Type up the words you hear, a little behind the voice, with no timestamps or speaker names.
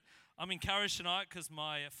I'm encouraged tonight because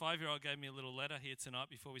my 5-year-old gave me a little letter here tonight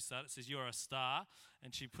before we started. It says, "You're a star,"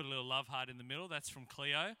 and she put a little love heart in the middle. That's from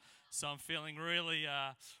Cleo. So I'm feeling really,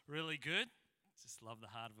 really good. Just love the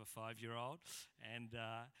heart of a 5-year-old. And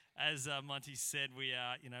as Monty said,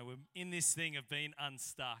 we're in this thing of being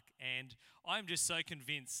unstuck. And I'm just so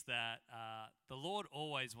convinced that the Lord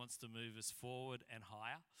always wants to move us forward and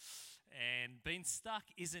higher. And being stuck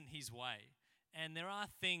isn't his way. And there are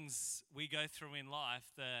things we go through in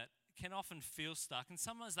life that can often feel stuck, and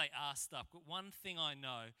sometimes they are stuck. But one thing I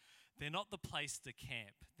know, they're not the place to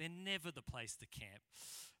camp. They're never the place to camp.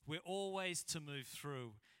 We're always to move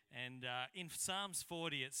through. And in Psalms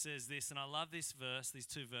 40, it says this, and I love this verse, these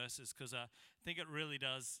two verses, because I think it really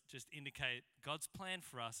does just indicate God's plan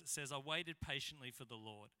for us. It says, "I waited patiently for the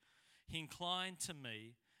Lord. He inclined to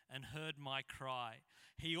me and heard my cry.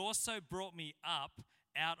 He also brought me up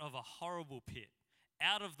out of a horrible pit,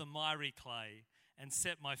 out of the miry clay, and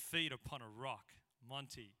set my feet upon a rock."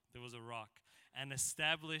 Monty, there was a rock. "And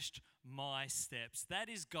established my steps." That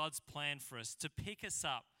is God's plan for us, to pick us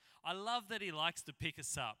up. I love that he likes to pick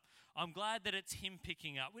us up. I'm glad that it's him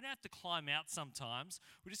picking up. We don't have to climb out sometimes.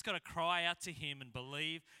 We just got to cry out to him and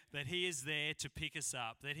believe that he is there to pick us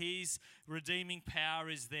up, that his redeeming power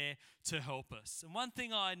is there to help us. And one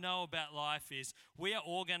thing I know about life is we are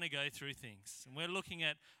all going to go through things. And we're looking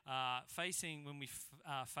at facing when we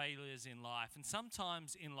failures in life. And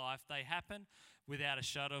sometimes in life they happen without a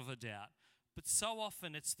shadow of a doubt. But so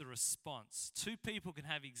often it's the response. Two people can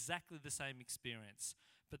have exactly the same experience,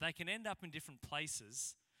 but they can end up in different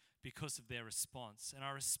places because of their response. And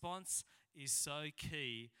our response is so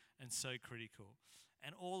key and so critical.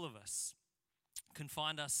 And all of us can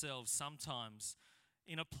find ourselves sometimes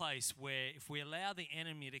in a place where if we allow the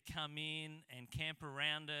enemy to come in and camp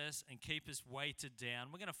around us and keep us weighted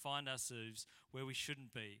down, we're going to find ourselves where we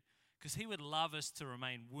shouldn't be. Because he would love us to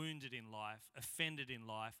remain wounded in life, offended in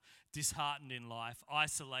life, disheartened in life,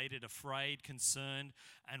 isolated, afraid, concerned,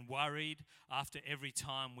 and worried after every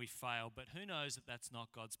time we fail. But who knows that that's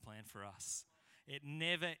not God's plan for us? It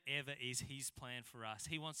never, ever is his plan for us.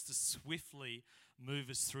 He wants to swiftly move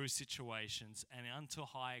us through situations and unto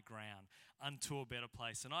higher ground, unto a better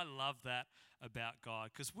place. And I love that about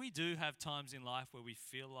God, because we do have times in life where we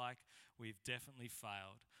feel like we've definitely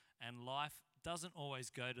failed. And life doesn't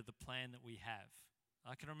always go to the plan that we have.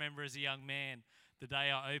 I can remember as a young man, the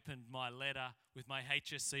day I opened my letter with my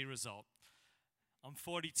HSC result. I'm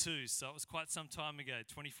 42, so it was quite some time ago,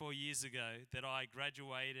 24 years ago, that I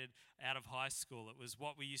graduated out of high school. It was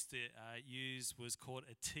what we used to use was called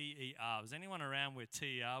a TER. Was anyone around where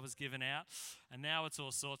TER was given out? And now it's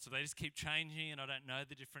all sorts of, they just keep changing, and I don't know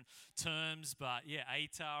the different terms, but yeah,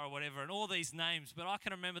 ATAR or whatever, and all these names. But I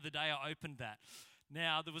can remember the day I opened that.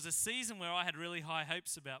 Now, there was a season where I had really high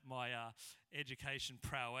hopes about my education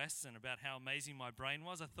prowess and about how amazing my brain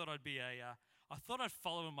was. I thought I'd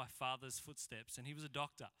follow in my father's footsteps, and he was a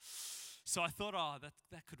doctor. So I thought,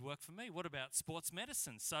 that could work for me. What about sports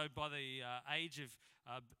medicine? So by the age of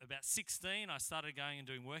about 16, I started going and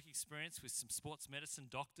doing work experience with some sports medicine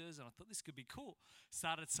doctors, and I thought this could be cool.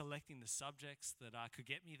 Started selecting the subjects that could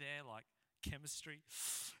get me there, like chemistry,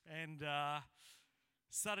 and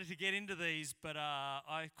started to get into these, but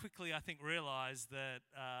I quickly, I think, realised that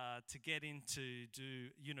to get into do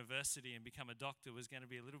university and become a doctor was going to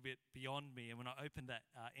be a little bit beyond me. And when I opened that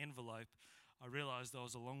envelope, I realised I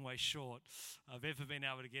was a long way short of ever being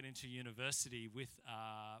able to get into university with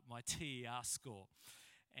my TER score.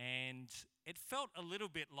 And it felt a little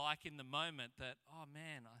bit like in the moment that, oh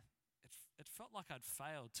man, it felt like I'd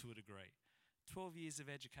failed to a degree. 12 years of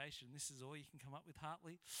education, this is all you can come up with,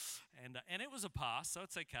 Hartley? And it was a pass, so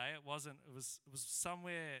it's okay. It was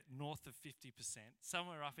somewhere north of 50%,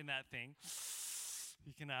 somewhere up in that thing.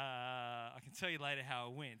 You can I can tell you later how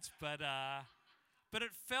it went, but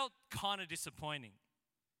it felt kind of disappointing.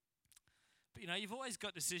 But you've always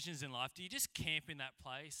got decisions in life. Do you just camp in that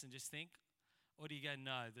place and just think, or do you go,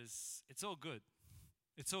 no, it's all good.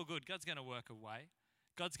 It's all good. God's going to work a way.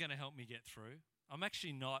 God's going to help me get through. I'm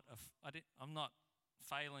actually not, I'm not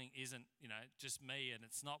failing isn't, just me, and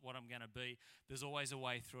it's not what I'm going to be. There's always a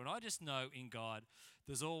way through. And I just know in God,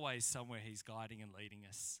 there's always somewhere he's guiding and leading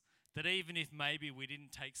us. That even if maybe we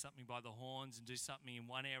didn't take something by the horns and do something in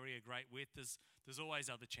one area great with, there's always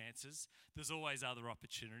other chances. There's always other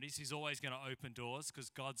opportunities. He's always going to open doors because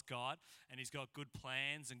God's God and he's got good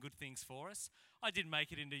plans and good things for us. I did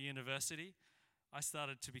make it into university. I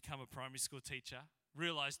started to become a primary school teacher.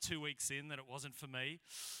 Realised 2 weeks in that it wasn't for me,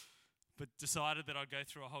 but decided that I'd go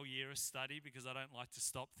through a whole year of study because I don't like to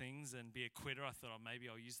stop things and be a quitter. I thought, maybe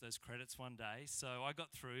I'll use those credits one day. So I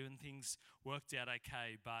got through and things worked out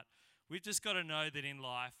okay, but we've just got to know that in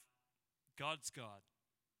life, God's God.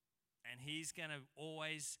 And He's going to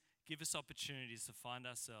always give us opportunities to find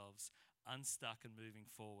ourselves unstuck and moving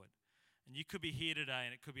forward. And you could be here today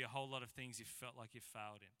and it could be a whole lot of things you felt like you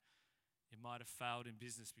failed in. You might have failed in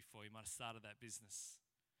business before. You might have started that business.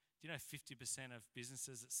 Do you know 50% of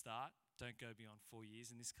businesses that start don't go beyond 4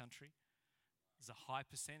 years in this country? There's a high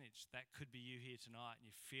percentage. That could be you here tonight and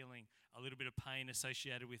you're feeling a little bit of pain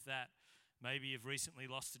associated with that. Maybe you've recently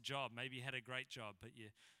lost a job. Maybe you had a great job, but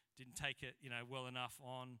you didn't take it, well enough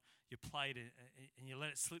on your plate and you let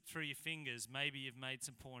it slip through your fingers. Maybe you've made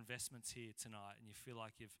some poor investments here tonight and you feel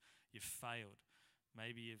like you've failed.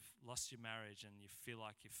 Maybe you've lost your marriage and you feel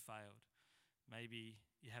like you've failed. Maybe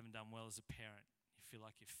you haven't done well as a parent. You feel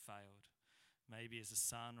like you've failed. Maybe as a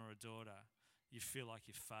son or a daughter, you feel like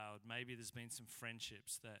you've failed. Maybe there's been some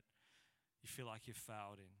friendships that you feel like you've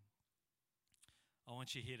failed in. I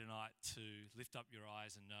want you here tonight to lift up your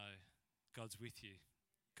eyes and know God's with you.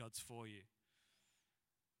 God's for you.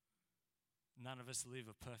 None of us live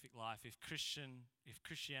a perfect life. If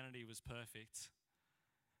Christianity was perfect,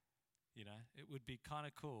 it would be kind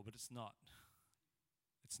of cool, but it's not.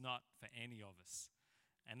 It's not for any of us.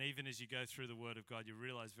 And even as you go through the Word of God, you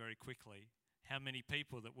realize very quickly how many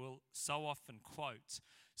people that will so often quote,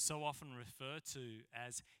 so often refer to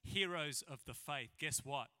as heroes of the faith. Guess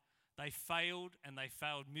what? They failed and they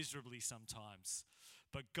failed miserably sometimes.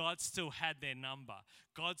 But God still had their number.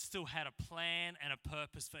 God still had a plan and a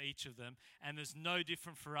purpose for each of them. And there's no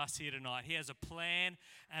different for us here tonight. He has a plan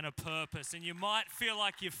and a purpose. And you might feel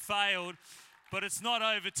like you've failed, but it's not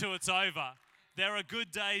over till it's over. There are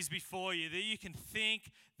good days before you that you can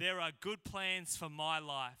think there are good plans for my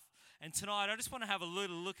life. And tonight I just want to have a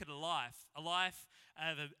little look at a life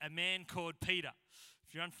of a man called Peter.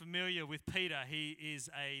 If you're unfamiliar with Peter, he is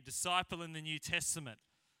a disciple in the New Testament.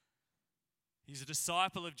 He's a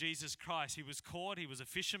disciple of Jesus Christ. He was called, he was a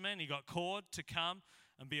fisherman. He got called to come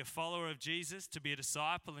and be a follower of Jesus, to be a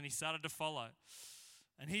disciple, and he started to follow.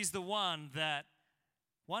 And he's the one that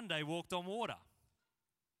one day walked on water.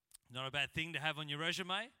 Not a bad thing to have on your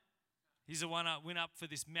resume. He's the one that went up for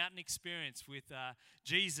this mountain experience with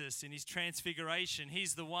Jesus in his transfiguration.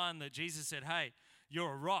 He's the one that Jesus said, hey,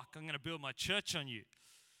 you're a rock. I'm going to build my church on you.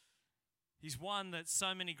 He's one that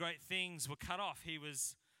so many great things were cut off. He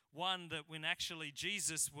was one that when actually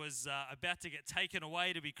Jesus was about to get taken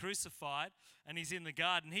away to be crucified and he's in the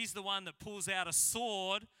garden, he's the one that pulls out a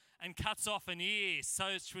sword and cuts off an ear.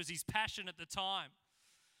 Such was his passion at the time.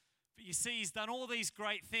 But you see, he's done all these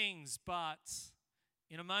great things, but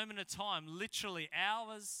in a moment of time, literally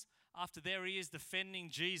hours after there he is defending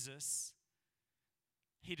Jesus,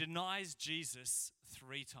 he denies Jesus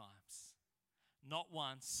 3 times. Not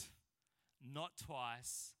once, not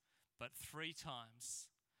twice, but 3 times.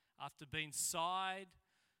 After being side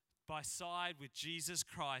by side with Jesus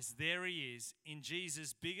Christ, there he is in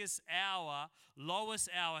Jesus' biggest hour, lowest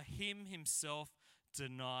hour, him himself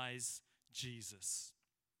denies Jesus.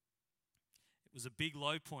 It was a big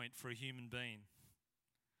low point for a human being.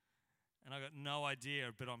 And I got no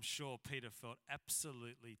idea, but I'm sure Peter felt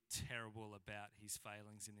absolutely terrible about his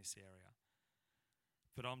failings in this area.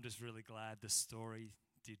 But I'm just really glad the story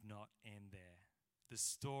did not end there. The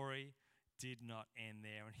story did not end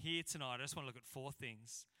there. And here tonight, I just want to look at 4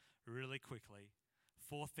 things really quickly.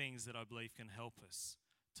 4 things that I believe can help us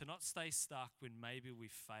to not stay stuck when maybe we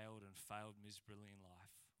failed miserably in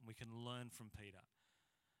life. And we can learn from Peter.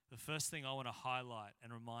 The first thing I want to highlight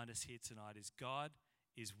and remind us here tonight is God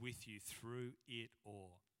is with you through it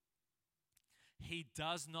all. He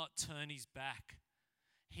does not turn his back.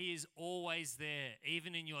 He is always there.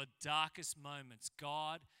 Even in your darkest moments,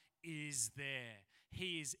 God is there.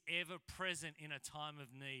 He is ever present in a time of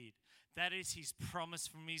need. That is his promise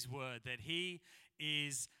from his word, that he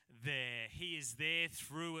is there. He is there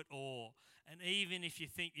through it all. And even if you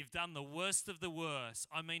think you've done the worst of the worst,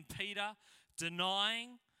 I mean, Peter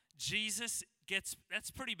denying Jesus,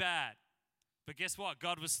 that's pretty bad. But guess what?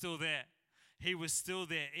 God was still there. He was still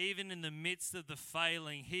there. Even in the midst of the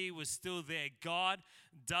failing, he was still there. God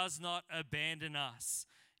does not abandon us.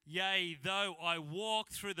 Yea, though I walk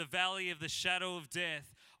through the valley of the shadow of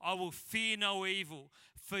death, I will fear no evil,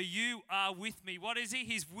 for you are with me. What is he?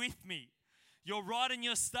 He's with me. Your rod and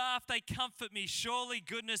your staff, they comfort me. Surely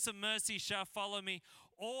goodness and mercy shall follow me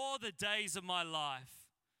all the days of my life,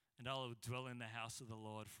 and I will dwell in the house of the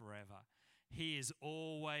Lord forever. He is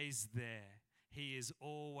always there. He is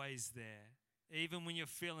always there. Even when you're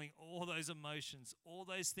feeling all those emotions, all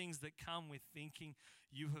those things that come with thinking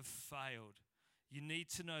you have failed, you need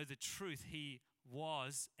to know the truth. He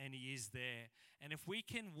was and he is there. And if we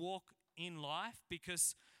can walk in life,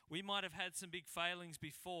 because we might have had some big failings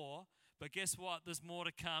before, But guess what? There's more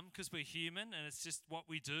to come because we're human and it's just what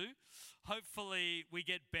we do. Hopefully we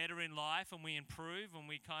get better in life and we improve and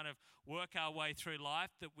we kind of work our way through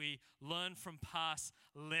life, that we learn from past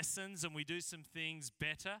lessons and we do some things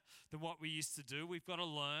better than what we used to do. We've got to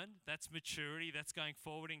learn. That's maturity. That's going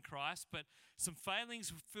forward in Christ. But some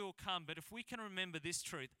failings will come. But if we can remember this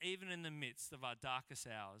truth, even in the midst of our darkest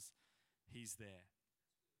hours, He's there.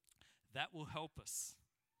 That will help us.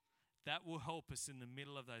 That will help us in the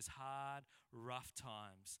middle of those hard, rough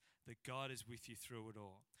times, that God is with you through it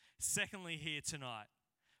all. Secondly, here tonight,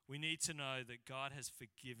 we need to know that God has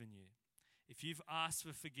forgiven you. If you've asked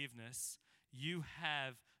for forgiveness, you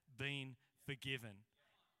have been forgiven.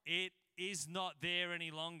 It is not there any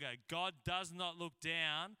longer. God does not look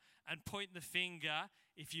down and point the finger.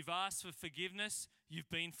 If you've asked for forgiveness, you've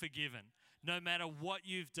been forgiven. No matter what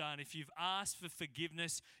you've done, if you've asked for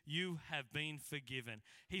forgiveness, you have been forgiven.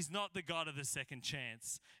 He's not the God of the second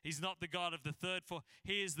chance. He's not the God of the third.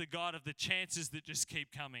 He is the God of the chances that just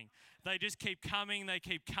keep coming. They just keep coming, they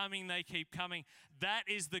keep coming, they keep coming. That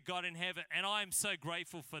is the God in heaven, and I am so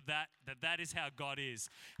grateful for that is how God is.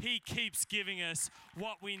 He keeps giving us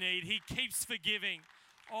what we need. He keeps forgiving.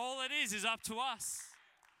 All it is up to us.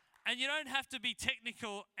 And you don't have to be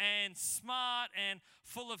technical and smart and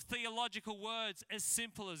full of theological words. As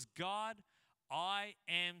simple as, God, I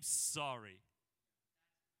am sorry.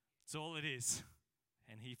 That's all it is.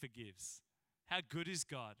 And He forgives. How good is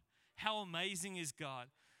God? How amazing is God?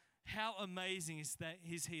 How amazing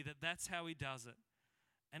is He that that's how He does it.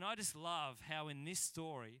 And I just love how in this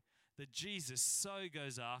story that Jesus so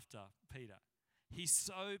goes after Peter. He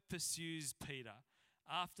so pursues Peter.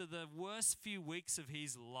 After the worst few weeks of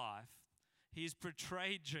his life, he's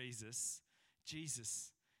betrayed Jesus.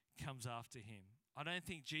 Jesus comes after him. I don't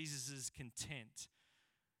think Jesus is content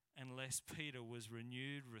unless Peter was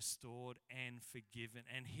renewed, restored, and forgiven.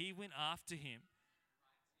 And he went after him.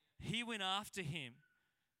 He went after him.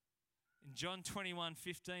 In John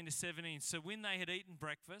 21:15-17, so when they had eaten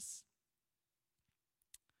breakfast,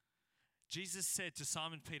 Jesus said to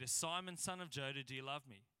Simon Peter, Simon, son of Jonah, do you love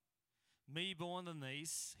me? Me more than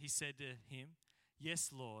these, he said to him,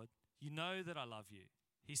 yes, Lord, you know that I love you.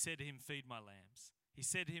 He said to him, feed my lambs. He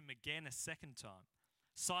said to him again a second time,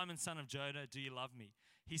 Simon, son of Jonah, do you love me?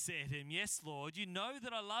 He said to him, yes, Lord, you know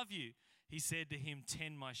that I love you. He said to him,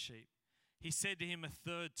 tend my sheep. He said to him a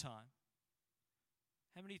third time.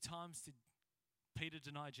 How many times did Peter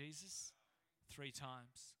deny Jesus? 3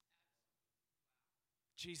 times.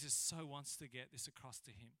 Jesus so wants to get this across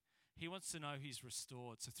to him. He wants to know he's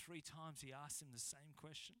restored. So 3 times he asked him the same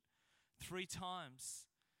question. 3 times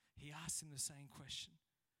he asked him the same question.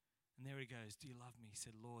 And there he goes, do you love me? He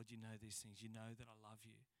said, Lord, you know these things. You know that I love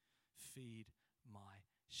you. Feed my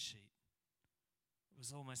sheep. It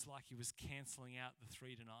was almost like he was cancelling out the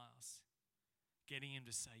 3 denials, getting him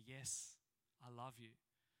to say, yes, I love you.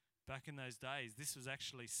 Back in those days, this was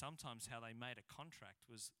actually sometimes how they made a contract,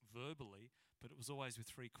 was verbally, but it was always with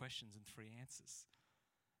 3 questions and 3 answers.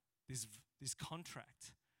 This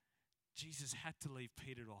contract, Jesus had to leave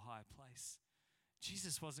Peter to a higher place.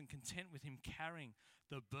 Jesus wasn't content with him carrying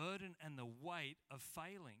the burden and the weight of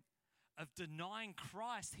failing, of denying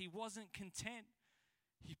Christ. He wasn't content.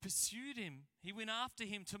 He pursued him. He went after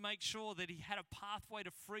him to make sure that he had a pathway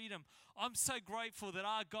to freedom. I'm so grateful that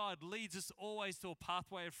our God leads us always to a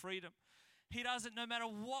pathway of freedom. He doesn't, no matter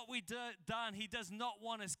what we've done, He does not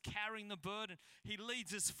want us carrying the burden. He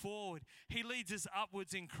leads us forward. He leads us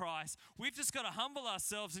upwards in Christ. We've just got to humble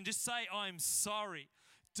ourselves and just say, I'm sorry.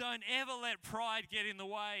 Don't ever let pride get in the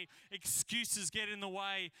way, excuses get in the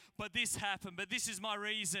way, but this happened, but this is my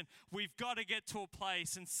reason. We've got to get to a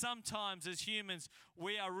place, and sometimes as humans,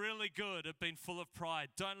 we are really good at being full of pride.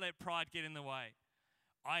 Don't let pride get in the way.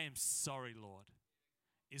 I am sorry, Lord,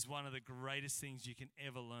 is one of the greatest things you can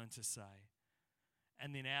ever learn to say.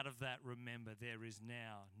 And then out of that, remember, there is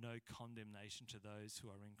now no condemnation to those who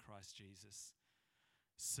are in Christ Jesus.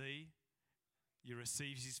 See, you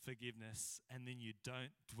receive His forgiveness, and then you don't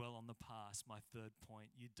dwell on the past. My third point,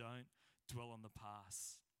 you don't dwell on the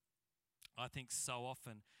past. I think so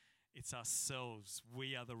often it's ourselves.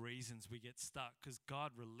 We are the reasons we get stuck, because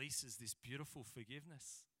God releases this beautiful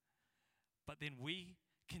forgiveness. But then we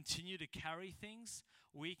continue to carry things.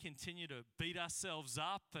 We continue to beat ourselves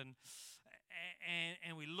up, and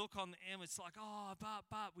we look on the end. It's like, oh,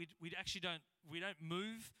 but we actually don't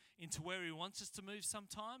move into where He wants us to move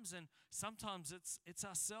sometimes, and sometimes it's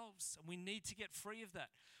ourselves, and we need to get free of that.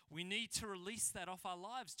 We need to release that off our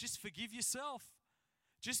lives. Just forgive yourself.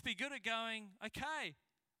 Just be good at going, okay,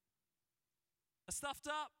 I stuffed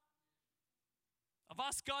up. I've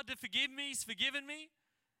asked God to forgive me. He's forgiven me.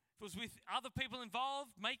 If it was with other people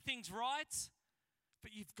involved, make things right.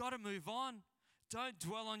 But you've got to move on. Don't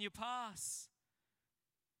dwell on your past.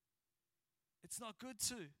 It's not good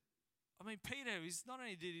to. I mean, Peter, not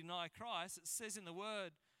only did he deny Christ, it says in the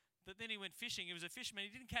word that then he went fishing. He was a fisherman.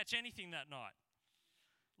 He didn't catch anything that night.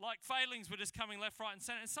 Like failings were just coming left, right, and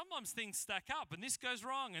center. And sometimes things stack up, and this goes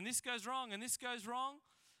wrong, and this goes wrong, and this goes wrong.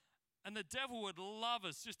 And the devil would love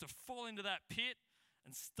us just to fall into that pit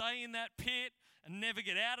and stay in that pit and never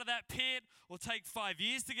get out of that pit, or take 5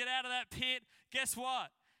 years to get out of that pit. Guess what?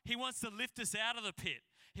 He wants to lift us out of the pit.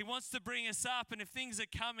 He wants to bring us up. And if things are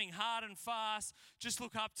coming hard and fast, just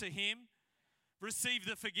look up to him. Receive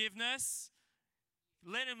the forgiveness.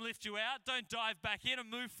 Let him lift you out. Don't dive back in and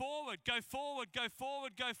move forward. Go forward, go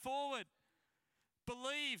forward, go forward.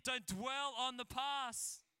 Believe. Don't dwell on the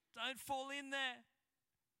past. Don't fall in there.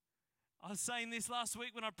 I was saying this last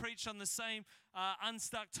week when I preached on the same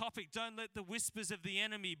unstuck topic. Don't let the whispers of the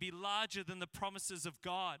enemy be larger than the promises of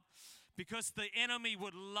God. Because the enemy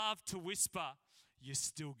would love to whisper, you're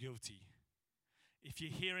still guilty. If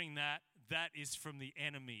you're hearing that, that is from the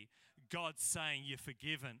enemy. God's saying you're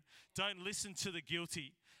forgiven. Don't listen to the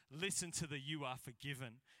guilty. Listen to the you are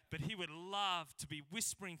forgiven. But he would love to be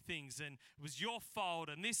whispering things, and it was your fault,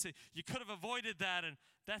 and this, you could have avoided that, and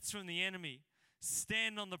that's from the enemy.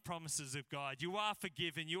 Stand on the promises of God. You are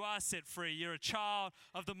forgiven. You are set free. You're a child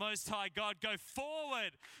of the Most High God. Go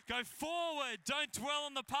forward. Go forward. Don't dwell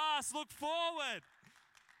on the past. Look forward.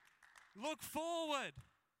 Look forward.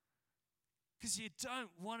 Because you don't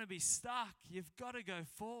want to be stuck. You've got to go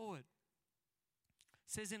forward. It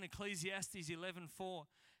says in Ecclesiastes 11:4,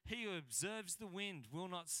 he who observes the wind will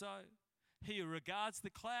not sow. He who regards the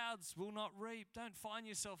clouds will not reap. Don't find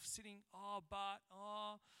yourself sitting,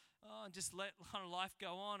 and just let kind of life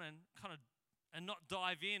go on and not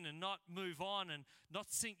dive in and not move on and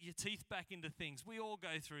not sink your teeth back into things. We all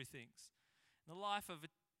go through things. In the life of,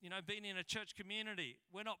 being in a church community,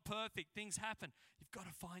 we're not perfect. Things happen. You've got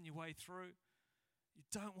to find your way through. You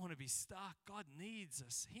don't want to be stuck. God needs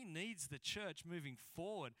us. He needs the church moving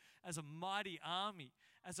forward as a mighty army.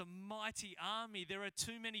 As a mighty army, there are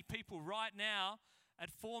too many people right now at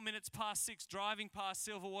 6 driving past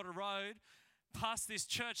Silverwater Road, past this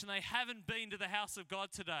church, and they haven't been to the house of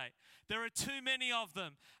God today. There are too many of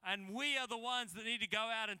them, and we are the ones that need to go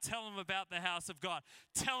out and tell them about the house of God.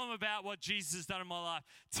 Tell them about what Jesus has done in my life.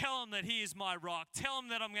 Tell them that he is my rock. Tell them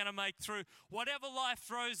that I'm going to make through. Whatever life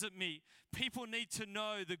throws at me, people need to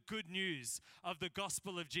know the good news of the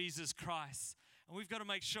gospel of Jesus Christ. And we've got to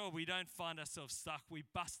make sure we don't find ourselves stuck. We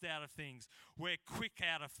bust out of things. We're quick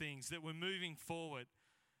out of things, that we're moving forward.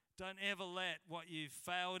 Don't ever let what you've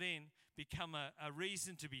failed in become a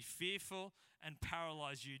reason to be fearful and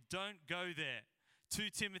paralyze you. Don't go there. 2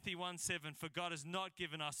 Timothy 1:7, for God has not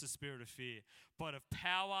given us a spirit of fear, but of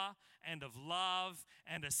power and of love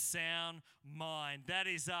and a sound mind. That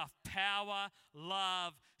is our power,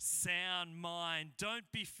 love, sound mind.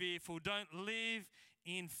 Don't be fearful. Don't live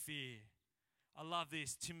in fear. I love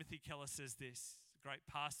this. Timothy Keller says this. Great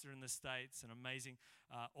pastor in the States, an amazing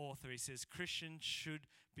author. He says, Christians should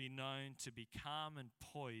be known to be calm and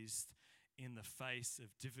poised in the face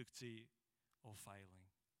of difficulty or failing.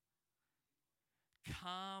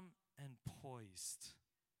 Calm and poised.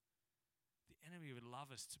 The enemy would love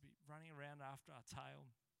us to be running around after our tail,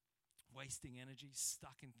 wasting energy,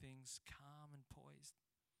 stuck in things, calm and poised.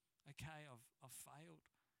 Okay, I've failed,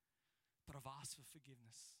 but I've asked for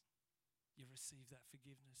forgiveness. You receive that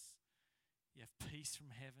forgiveness. You have peace from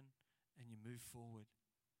heaven and you move forward.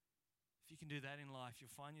 If you can do that in life, you'll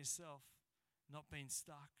find yourself not being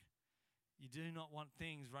stuck. You do not want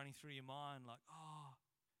things running through your mind like,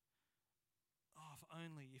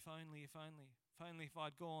 if only if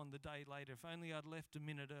I'd gone the day later, if only I'd left a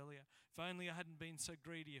minute earlier, if only I hadn't been so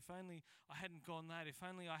greedy, if only I hadn't gone that, if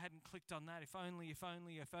only I hadn't clicked on that, if only.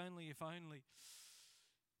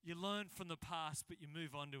 You learn from the past, but you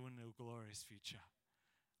move on to a new glorious future.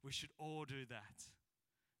 We should all do that.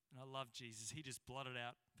 And I love Jesus. He just blotted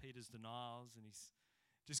out Peter's denials and he's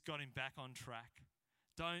just got him back on track.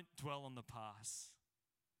 Don't dwell on the past.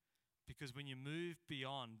 Because when you move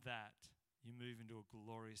beyond that, you move into a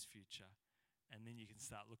glorious future. And then you can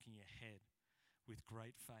start looking ahead with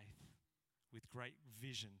great faith, with great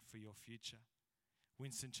vision for your future.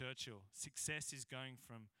 Winston Churchill, success is going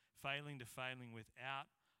from failing to failing without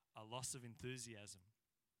a loss of enthusiasm.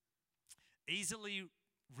 Easily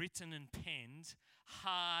written and penned,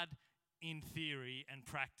 hard in theory and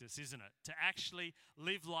practice, isn't it? To actually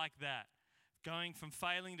live like that, going from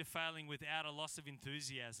failing to failing without a loss of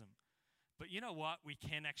enthusiasm. But you know what? We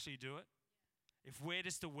can actually do it. If we're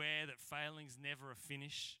just aware that failing's never a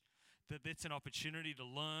finish, that it's an opportunity to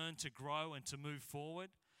learn, to grow, and to move forward.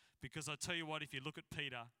 Because I tell you what, if you look at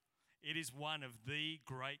Peter, it is one of the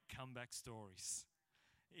great comeback stories.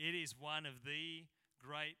 It is one of the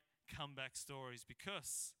great comeback stories,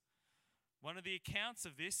 because one of the accounts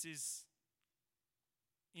of this is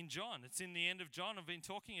in John. It's in the end of John I've been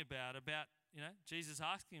talking about Jesus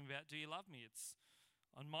asking him about, do you love me? It's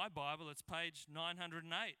on my Bible, it's page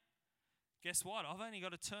 908. Guess what? I've only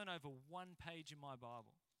got to turn over one page in my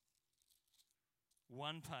Bible.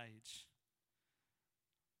 One page.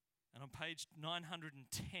 And on page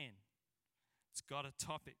 910, it's got a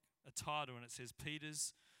topic, a title, and it says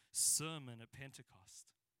Peter's Sermon at Pentecost.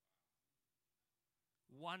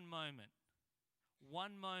 One moment,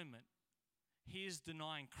 he is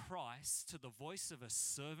denying Christ to the voice of a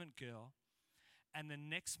servant girl, and the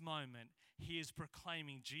next moment, he is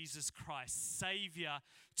proclaiming Jesus Christ, Savior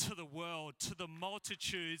to the world, to the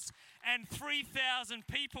multitudes, and 3,000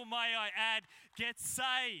 people, may I add, get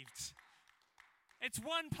saved. It's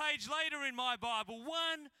one page later in my Bible,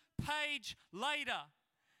 one page later.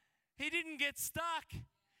 He didn't get stuck.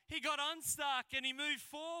 He got unstuck and he moved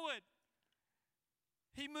forward.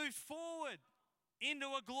 He moved forward into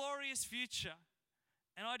a glorious future.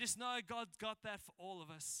 And I just know God's got that for all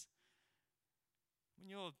of us. When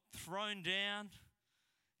you're thrown down,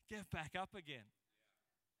 get back up again.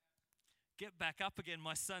 Get back up again.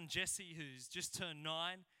 My son Jesse, who's just turned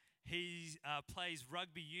 9, he plays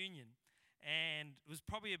rugby union. And it was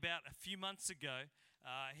probably about a few months ago,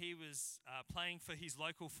 he was playing for his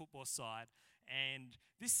local football side. And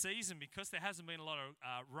this season, because there hasn't been a lot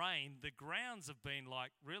of rain, the grounds have been like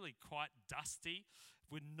really quite dusty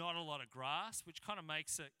with not a lot of grass, which kind of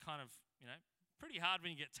makes it pretty hard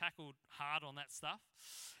when you get tackled hard on that stuff.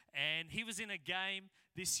 And he was in a game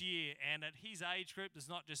this year, and at his age group, there's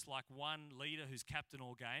not just like one leader who's captain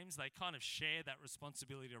all games. They kind of share that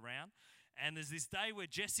responsibility around. And there's this day where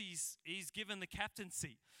he's given the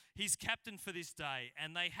captaincy. He's captain for this day,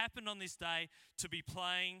 and they happened on this day to be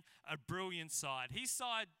playing a brilliant side. His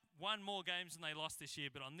side won more games than they lost this year,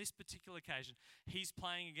 but on this particular occasion, he's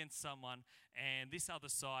playing against someone, and this other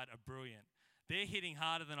side are brilliant. They're hitting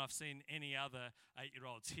harder than I've seen any other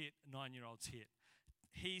 8-year-olds hit, 9-year-olds hit.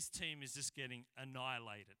 His team is just getting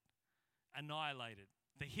annihilated.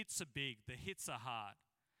 The hits are big. The hits are hard.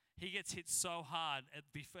 He gets hit so hard at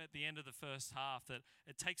the end of the first half that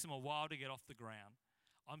it takes him a while to get off the ground.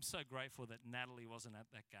 I'm so grateful that Natalie wasn't at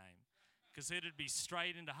that game, because it'd be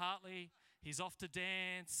straight into Hartley. He's off to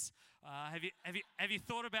dance. Have you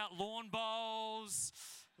thought about lawn bowls?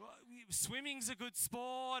 Swimming's a good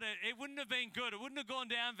sport. It wouldn't have been good. It wouldn't have gone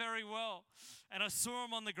down very well. And I saw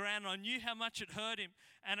him on the ground, and I knew how much it hurt him.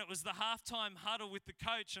 And it was the halftime huddle with the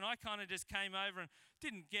coach, and I kind of just came over and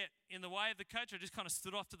didn't get in the way of the coach. I just kind of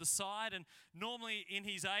stood off to the side. And normally in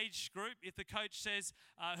his age group, if the coach says,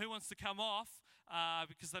 who wants to come off,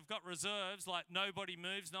 because they've got reserves, like nobody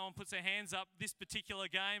moves, no one puts their hands up. This particular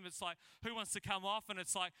game, it's like, who wants to come off? And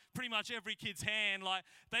it's like pretty much every kid's hand. Like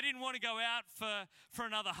they didn't want to go out for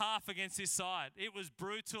another half against this side. It was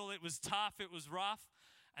brutal, it was tough, it was rough.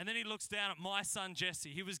 And then he looks down at my son Jesse.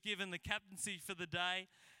 He was given the captaincy for the day,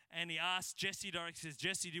 and he asked Jesse directly, he says,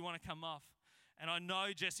 Jesse, do you want to come off? And I know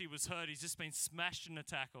Jesse was hurt. He's just been smashed in a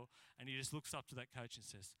tackle. And he just looks up to that coach and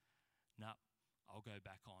says, no, I'll go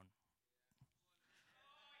back on.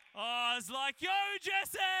 Oh, I was like, yo,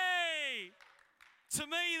 Jesse! To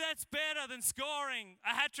me, that's better than scoring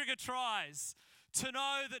a hat-trick of tries. To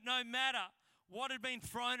know that no matter what had been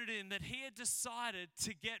thrown at him, that he had decided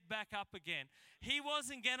to get back up again. He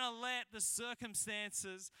wasn't going to let the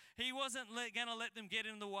circumstances, he wasn't going to let them get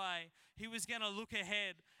in the way. He was going to look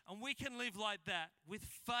ahead. And we can live like that with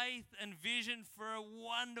faith and vision for a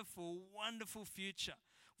wonderful, wonderful future.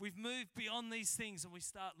 We've moved beyond these things and we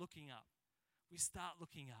start looking up. We start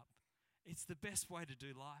looking up. It's the best way to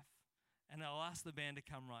do life. And I'll ask the band to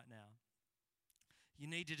come right now. You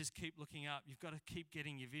need to just keep looking up. You've got to keep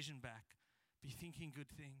getting your vision back. Be thinking good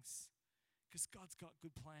things, because God's got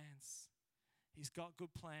good plans. He's got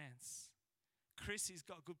good plans. Chris, he's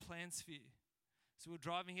got good plans for you. So we're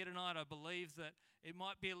driving here tonight. I believe that it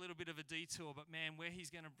might be a little bit of a detour, but man, where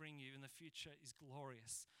he's going to bring you in the future is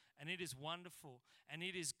glorious. And it is wonderful, and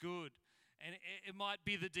it is good. And it might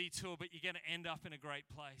be the detour, but you're going to end up in a great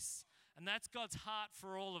place. And that's God's heart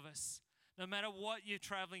for all of us. No matter what you're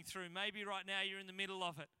traveling through, maybe right now you're in the middle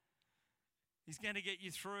of it. He's going to get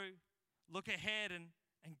you through. Look ahead and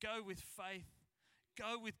go with faith.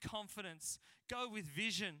 Go with confidence. Go with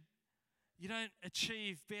vision. You don't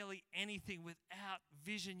achieve barely anything without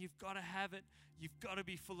vision. You've got to have it. You've got to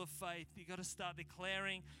be full of faith. You've got to start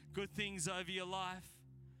declaring good things over your life.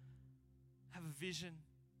 Have a vision.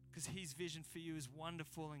 because his vision for you is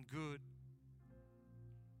wonderful and good.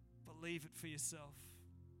 Believe it for yourself.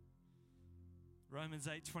 Romans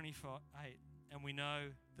 8:28, and we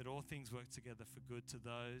know that all things work together for good to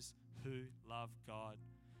those who love God,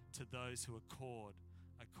 to those who are called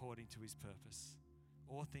according to his purpose.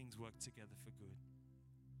 All things work together for good.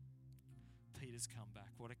 Peter's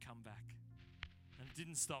comeback, what a comeback. And it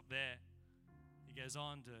didn't stop there. He goes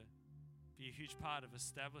on to be a huge part of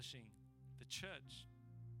establishing the church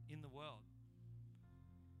in the world.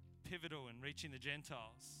 Pivotal in reaching the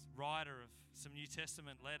Gentiles. Writer of some New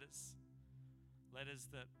Testament letters. Letters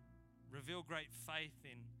that reveal great faith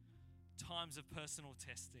in times of personal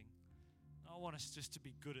testing. I want us just to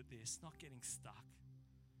be good at this, not getting stuck.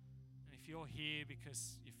 And if you're here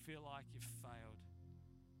because you feel like you've failed,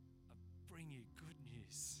 I bring you good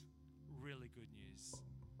news, really good news.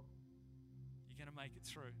 You're going to make it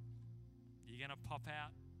through. You're going to pop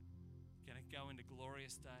out. You're going to go into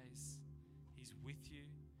glorious days. He's with you.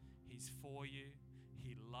 He's for you.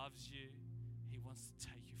 He loves you. He wants to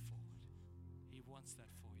take you forward. He wants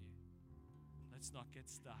that for you. Let's not get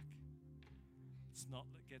stuck. Let's not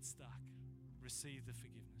get stuck. Receive the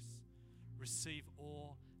forgiveness. Receive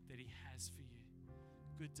all that he has for you.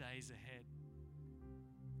 Good days ahead.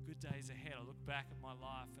 Good days ahead. I look back at my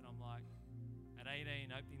life and I'm like, at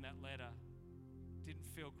 18, opening that letter, didn't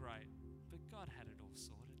feel great, but God had it all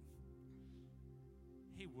sorted.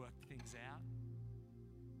 He worked things out.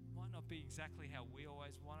 Might not be exactly how we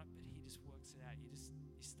always want it, but he just works it out. You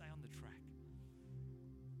stay on the track.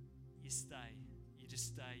 You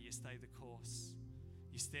stay the course.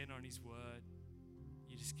 You stand on his word.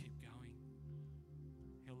 You just keep going.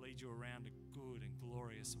 He'll lead you around to good and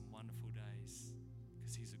glorious and wonderful days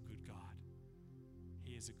because he's a good God.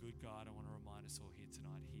 He is a good God. I want to remind us all here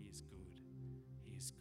tonight, he is good.